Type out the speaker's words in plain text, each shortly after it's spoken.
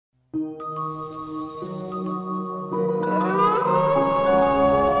Yeah.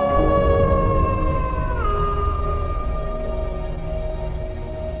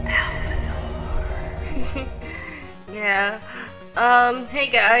 Hey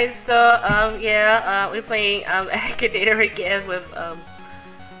guys, so, we're playing, Akinator again with,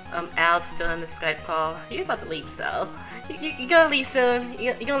 Al still on the Skype call. You're about to leave, so. You gonna leave soon?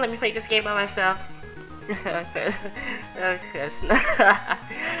 You gonna let me play this game by myself?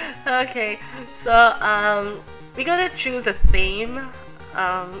 Okay, so, we're gonna choose a theme.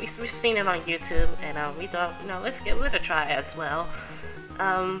 We've seen it on YouTube, and, we thought, you know, let's give it a try as well.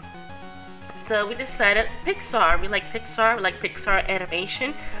 So we decided Pixar. We like Pixar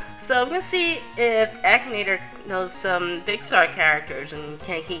animation. So we're gonna see if Akinator knows some Pixar characters and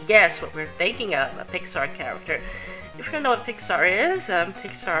can he guess what we're thinking of a Pixar character. If you don't know what Pixar is,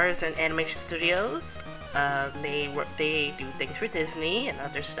 Pixar is an animation studios. They do things for Disney and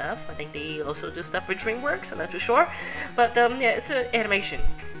other stuff. I think they also do stuff for DreamWorks. I'm not too sure, but yeah, it's an animation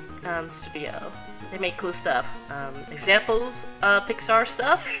studio. They make cool stuff. Examples of Pixar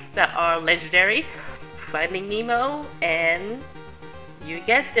stuff that are legendary: Finding Nemo and, you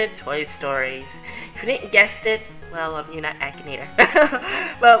guessed it, Toy Stories. If you didn't guess it, well, you're not Akinator.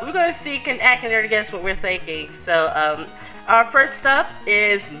 But we're gonna see can Akinator guess what we're thinking. So our first up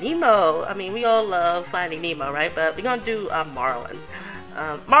is Nemo. I mean, we all love Finding Nemo, right? But we're gonna do Marlin.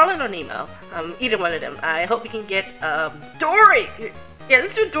 Marlin or Nemo, either one of them. I hope we can get Dory. Yeah,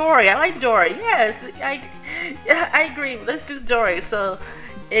 let's do Dory. I like Dory. Yes, I agree. Let's do Dory. So,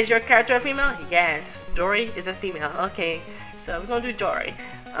 is your character a female? Yes, Dory is a female. Okay, so we're gonna do Dory.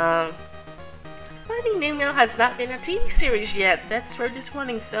 Finding Nemo has not been a TV series yet. That's very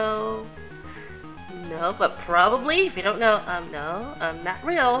disappointing. So, no, but probably. If you don't know, no, not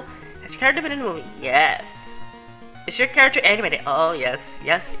real. Has your character been in a movie? Yes. Is your character animated? Oh, yes,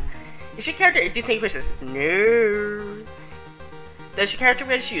 yes. Is your character a Disney princess? No. Does your character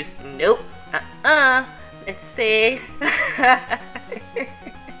wear shoes? Nope. Let's see.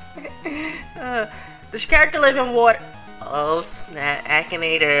 Does your character live in water? Oh snap,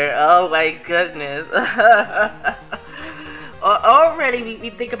 Akinator. Oh my goodness. Already we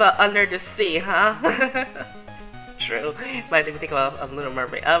think about under the sea, huh? True. Might even think about Little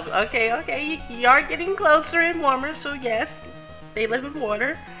Mermaid. Okay. You are getting closer and warmer, so yes, they live in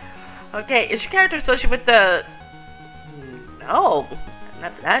water. Okay, is your character associated with the... No,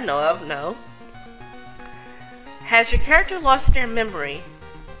 not that I know of, no. Has your character lost their memory?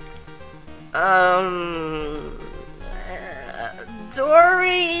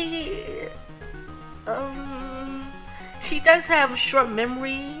 Dory... she does have short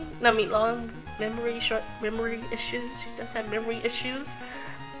memory, long memory, short memory issues. She does have memory issues.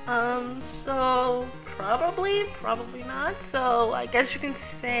 So probably not. So I guess you can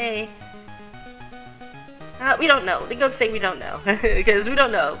say... we don't know. We're gonna say we don't know. Because we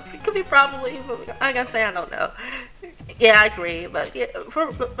don't know. It could be probably, but I'm gonna say I don't know. Yeah, I agree. But yeah,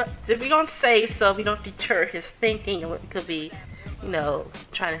 but we're gonna say so we don't deter his thinking. It could be, you know,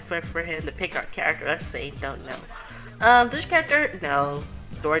 trying for him to pick our character. Let's say don't know. This character? No.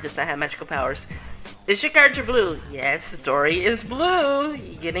 Dory does not have magical powers. Is your character blue? Yes, Dory is blue.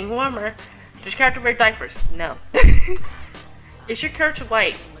 Getting warmer. Does your character wear diapers? No. Is your character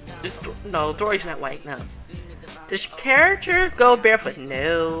white? No, Dory's not white, no. Does your character go barefoot?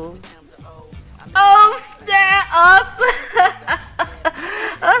 No. Oh, snap! Awesome!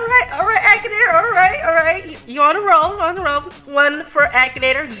 Alright, Akinator, alright. You on the roll, 1 for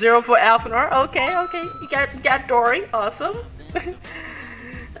Akinator, 0 for Alphanor. Okay, you got Dory, awesome.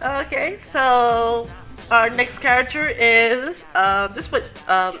 Okay, so our next character is, this is what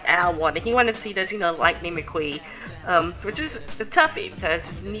Al wanted. He wanted to see this, you know, Lightning McQueen. Which is a toughie because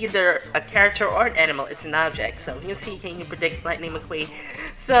it's neither a character or an animal, it's an object. So you can see, can you predict Lightning McQueen?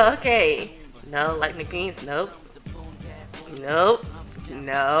 So, okay. No, Lightning McQueen's nope.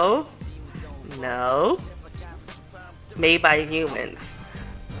 No. Made by humans.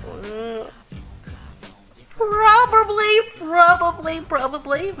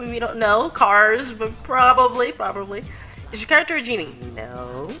 Probably. We don't know. Cars, but probably. Is your character a genie?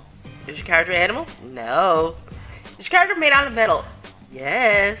 No. Is your character an animal? No. Is your character made out of metal?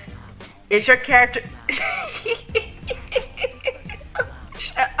 Yes. Is your character...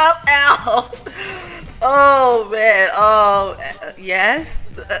 Shut up, Al! Oh, man. Oh, yes.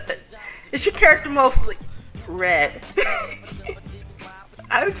 Is your character mostly red?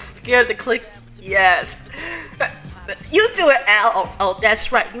 I'm scared to click yes. You do it, Al. Oh,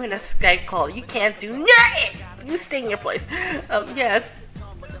 that's right. You're in a Skype call. You can't do nothing. You stay in your place. Yes.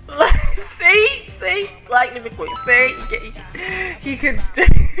 See? Lightning McQueen. See? He could...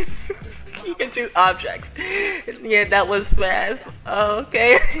 He can do objects. Yeah, that was fast.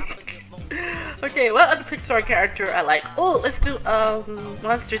 Okay. Okay, what other Pixar character I like? Oh, let's do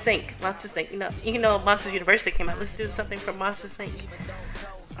Monsters Inc. Monsters Inc. You know Monsters University came out. Let's do something from Monsters Inc.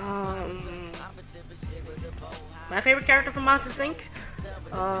 My favorite character from Monsters Inc.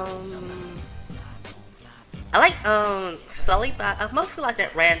 I like Sully, but I mostly like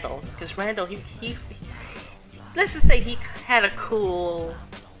that Randall, because Randall he let's just say he had a cool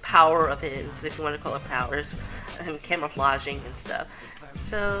power of his, if you want to call it powers, and camouflaging and stuff.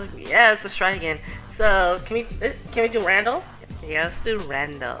 So yes, let's try again. So can we do Randall? Yeah, let's do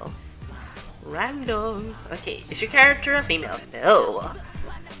Randall. Randall. Okay, is your character a female? No.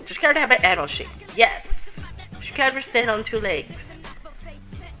 Does your character have an animal shape? Yes. Does your character stand on 2 legs?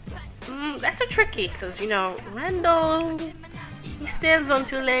 That's a tricky, because you know Randall, he stands on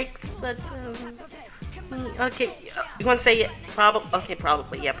 2 legs, but okay, you want to say it? Okay,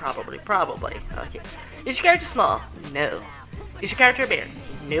 probably. Yeah, probably. Okay. Is your character small? No. Is your character a bear?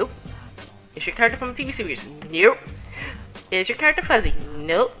 Nope. Is your character from a TV series? Nope. Is your character fuzzy?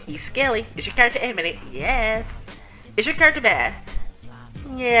 Nope. He's scaly. Is your character animated? Yes. Is your character bad?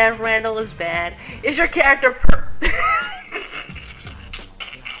 Yeah, Randall is bad. Is your character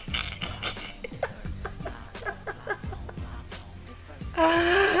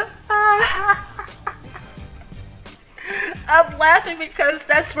I'm laughing because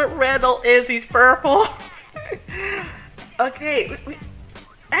that's what Randall is. He's purple. Okay,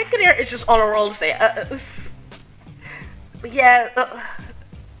 Akinator is just on a roll today. Yeah.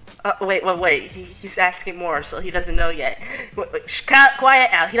 Wait. He's asking more, so he doesn't know yet. Wait, quiet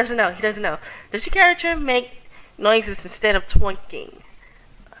out. He doesn't know. Does your character make noises instead of twinking?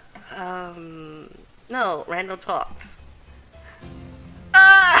 No. Randall talks.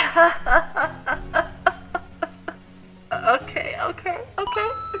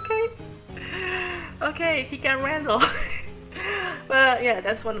 Okay, he got Randall. Well, yeah,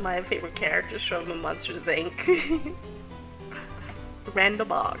 that's one of my favorite characters from the Monsters Inc. Randall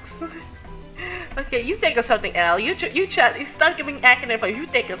Boggs. Okay, you think of something, Al. You stop giving Akinator Fun. You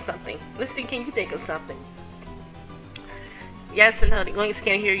think of something. Let's see, can you think of something? Yes and no, the audience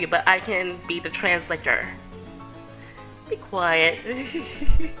can't hear you, but I can be the translator. Be quiet.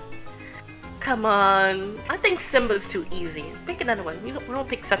 Come on. I think Simba's too easy. Pick another one. We don't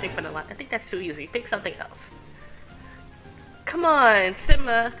pick something from the line. I think that's too easy. Pick something else. Come on,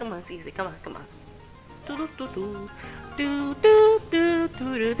 Simba. Come on, it's easy. Come on. Do do do do do do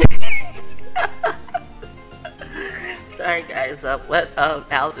do do. Sorry guys. What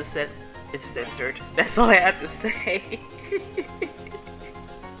Al just said is censored. That's all I have to say.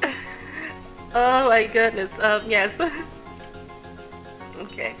 Oh my goodness. Yes.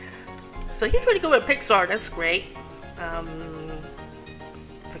 Okay. So he's pretty good with Pixar, that's great.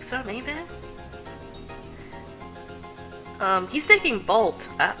 Pixar minivan? He's taking Bolt.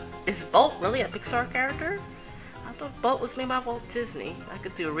 Is Bolt really a Pixar character? I thought Bolt was made by Walt Disney. I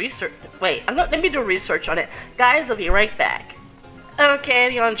could do research. Wait, let me do research on it. Guys, I'll be right back. Okay,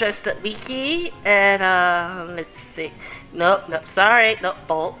 you're on Just the Wiki, and let's see. Nope, sorry, nope,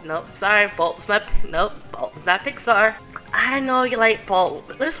 Bolt, nope, sorry, Bolt's not Pixar. I know you like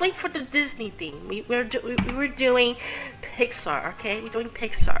Bolt. Let's wait for the Disney theme. We were doing Pixar, okay? We're doing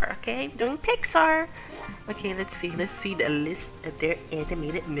Pixar, okay? We're doing Pixar. Okay, let's see the list of their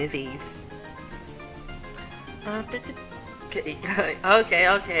animated movies. Okay.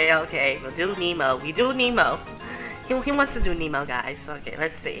 We'll do Nemo. We do Nemo. He wants to do Nemo, guys. Okay,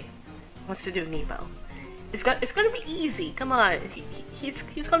 let's see. He wants to do Nemo. It's gonna be easy. Come on. He's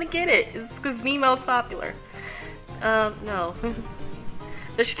gonna get it. It's because Nemo's popular. No.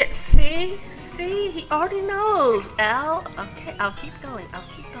 See, he already knows, Al. Okay, I'll keep going.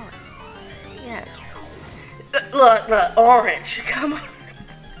 Yes. Look, orange. Come on.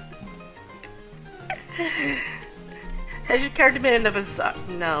 Has your character been in the bazaar?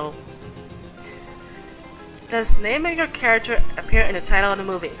 No. Does the name of your character appear in the title of the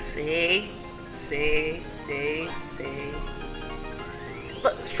movie? See.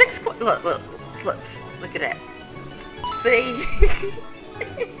 Look at that. See?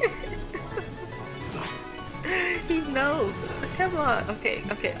 He knows. Come on. Okay.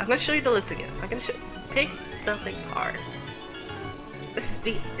 I'm gonna show you the list again. Pick something hard.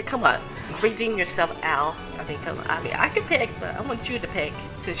 Come on. Redeem yourself, Al. Come on. I can pick, but I want you to pick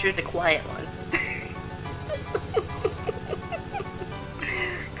since you're the quiet one.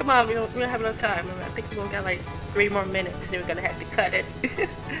 Come on, we don't have enough time. I think we only got like 3 more minutes and then we're gonna have to cut it.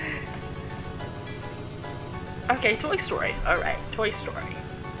 Okay, Toy Story. Alright, Toy Story.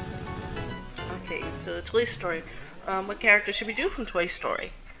 Okay, so Toy Story. What character should we do from Toy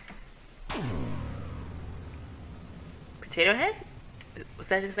Story? Potato Head? Was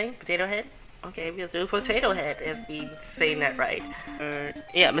that his name? Potato Head? Okay, we'll do Potato Head if we saying that right.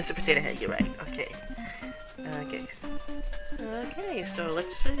 Yeah, Mr. Potato Head, you're right. Okay. Okay, so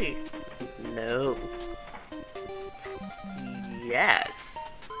let's see. No.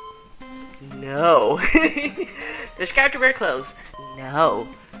 Yes. No. Does your character wear clothes? No.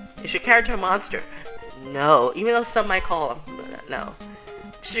 Is your character a monster? No. Even though some might call him. No.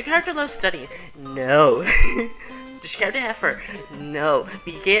 Does your character love studying? No. Does your character have fur? No.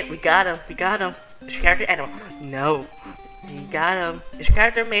 We got him. Is your character animal? No. You got him. Is your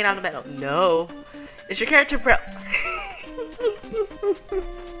character made out of metal? No. Is your character brown?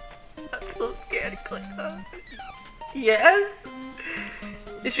 I'm so scared to click on. Yes.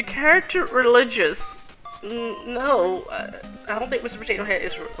 Is your character religious? No. I don't think Mr. Potato Head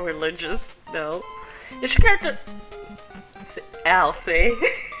is religious. No. Is your character... Al, say.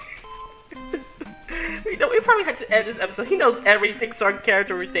 You know, we probably have to end this episode. He knows every Pixar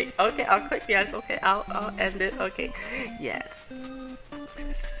character we think. Okay, I'll click yes. Okay, I'll end it. Okay. Yes.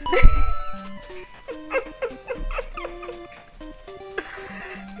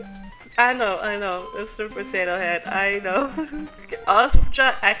 I know, Mr. Potato Head, I know. Awesome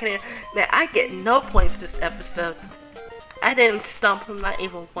job, Akinator. Man, I get no points this episode. I didn't stump him, not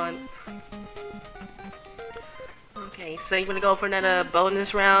even once. Okay, so you wanna go for another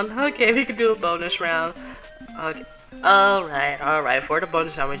bonus round? Okay, we can do a bonus round. Okay. Alright, for the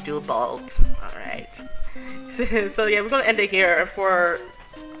bonus round we do a bolt. Alright. So yeah, we're gonna end it here. For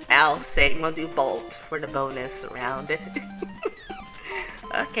Al's sake, we're gonna do bolt for the bonus round.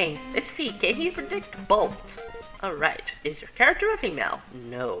 Okay, let's see. Can you predict bolt? Alright. Is your character a female?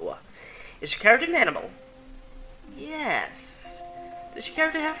 No. Is your character an animal? Yes. Does your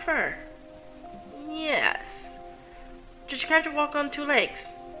character have fur? Yes. Does your character walk on 2 legs?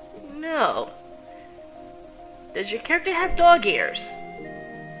 No. Does your character have dog ears?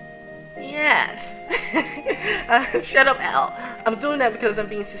 Yes. Shut up, Al. I'm doing that because I'm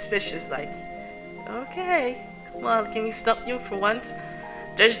being suspicious. Like, okay. Come on, can we stump you for once?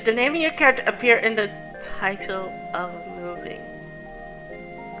 Does the name of your character appear in the title of a movie?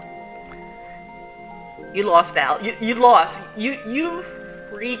 You lost, Al. You lost. You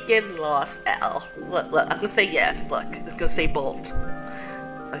freaking lost, Al. Look, I'm gonna say yes. Look, it's gonna say bolt.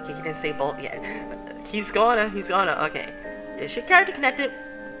 Okay, he didn't say bolt yet. He's gonna. Okay. Is your character connected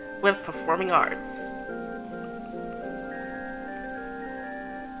with performing arts?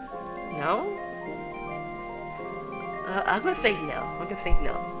 No? I'm gonna say no.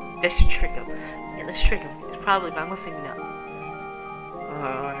 That should trick him. Yeah, let's trick him. It's probably, but I'm gonna say no.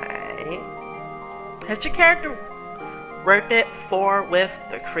 Alright. Has your character worked it for with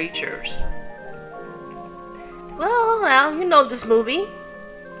the creatures? Well, Al, you know this movie.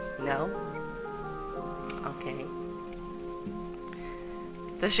 No? Okay.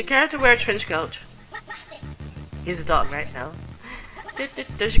 Does your character wear a trench coat? He's a dog, right? No.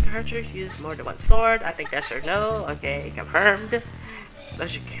 Does your character use more than one sword? I think that's or no. Okay, confirmed.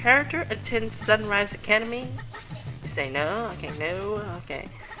 Does your character attend Sunrise Academy? You say no. Okay, no. Okay.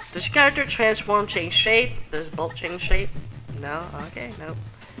 Does your character transform, change shape? Does Bolt change shape? No. Okay, no.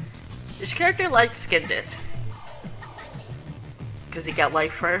 Does your character light-skinned it? Because he got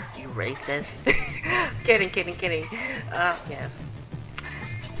white fur? You racist. Kidding. Yes.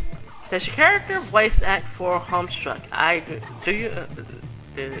 Does your character voice act for Homestruck? Do you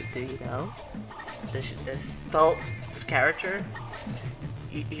know? Does Bolt's character?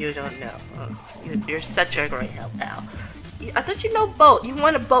 You don't know. You're such a great help, Al. I thought you know Bolt. You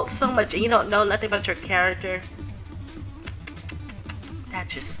want to Bolt so much and you don't know nothing about your character.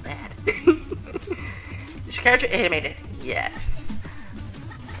 That's just sad. Is your character animated? Yes.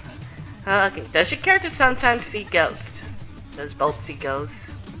 Okay. Does your character sometimes see ghosts? Does Bolt see ghosts?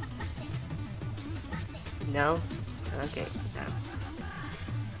 No? Okay, no.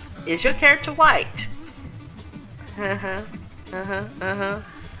 Is your character white?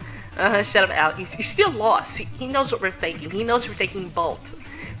 Shut up, Al. You still lost. He knows what we're thinking. He knows we're thinking Bolt.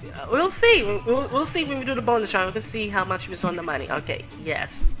 We'll see. We'll see when we do the bonus round. We'll see how much was on the money. Okay,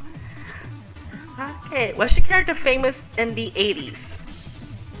 yes. Okay, was your character famous in the 80s?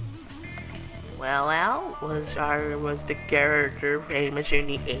 Well, Al, was the character famous in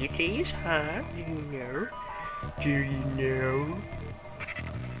the 80s? Huh? Do you know? Do you know?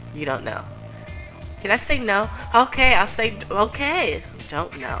 You don't know. Can I say no? Okay, I'll say okay.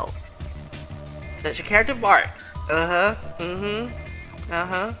 Don't know. Does your character bark?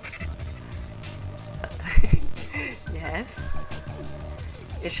 Yes.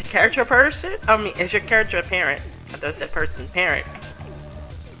 Is your character a person? Is your character a parent? I thought that person's parent.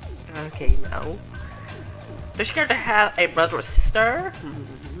 Okay, no. Does your character have a brother or sister?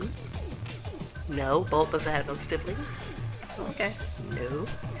 No, Bolt doesn't have no siblings. Okay, no.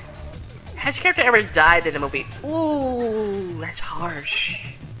 Has your character ever died in a movie? Ooh, that's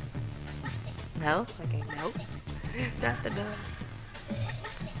harsh. No? Okay, no.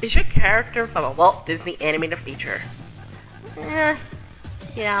 Is your character from a Walt Disney animated feature?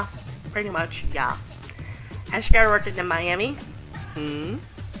 Yeah, pretty much, yeah. Has your character worked in Miami?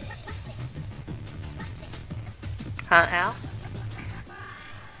 Huh, Al?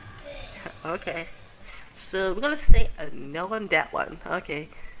 Okay. So, we're gonna say a no on that one. Okay.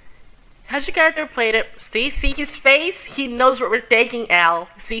 Has your character played it? See his face? He knows what we're thinking, Al.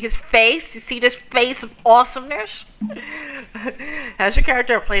 See his face? You see this face of awesomeness? Has your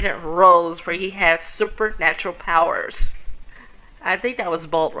character played it roles where he had supernatural powers? I think that was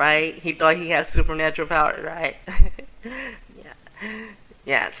Bolt, right? He thought he had supernatural powers, right? Yeah.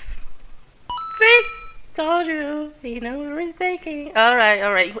 Yes. See? Told you. You know what we're thinking.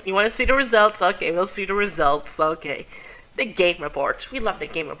 Alright. You want to see the results? Okay, we'll see the results. Okay. The game report. We love the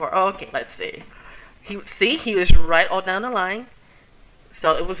game report. Okay, let's see. He was right all down the line.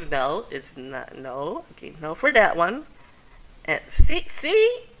 So it was no. It's not no. Okay, no for that one. And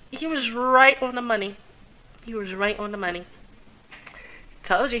see? He was right on the money. He was right on the money.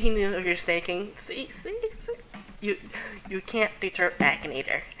 Told you he knew what you're thinking. See? You can't deter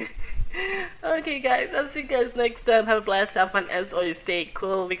Akinator. Okay guys, I'll see you guys next time. Have a blast, have fun as always, stay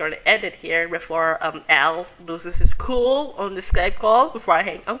cool. We're gonna end it here before Al loses his cool on the Skype call before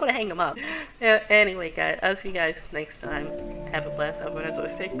I'm gonna hang him up. Anyway guys, I'll see you guys next time. Have a blast, have fun as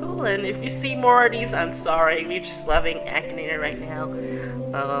always, stay cool. And if you see more of these, I'm sorry. We're just loving Akinator right now.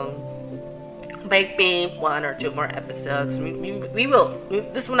 Maybe 1 or 2 more episodes. We will.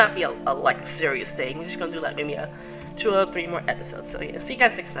 This will not be like a serious thing. We're just gonna do like maybe 2 or 3 more episodes. So yeah, see you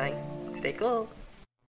guys next time. Stay cool.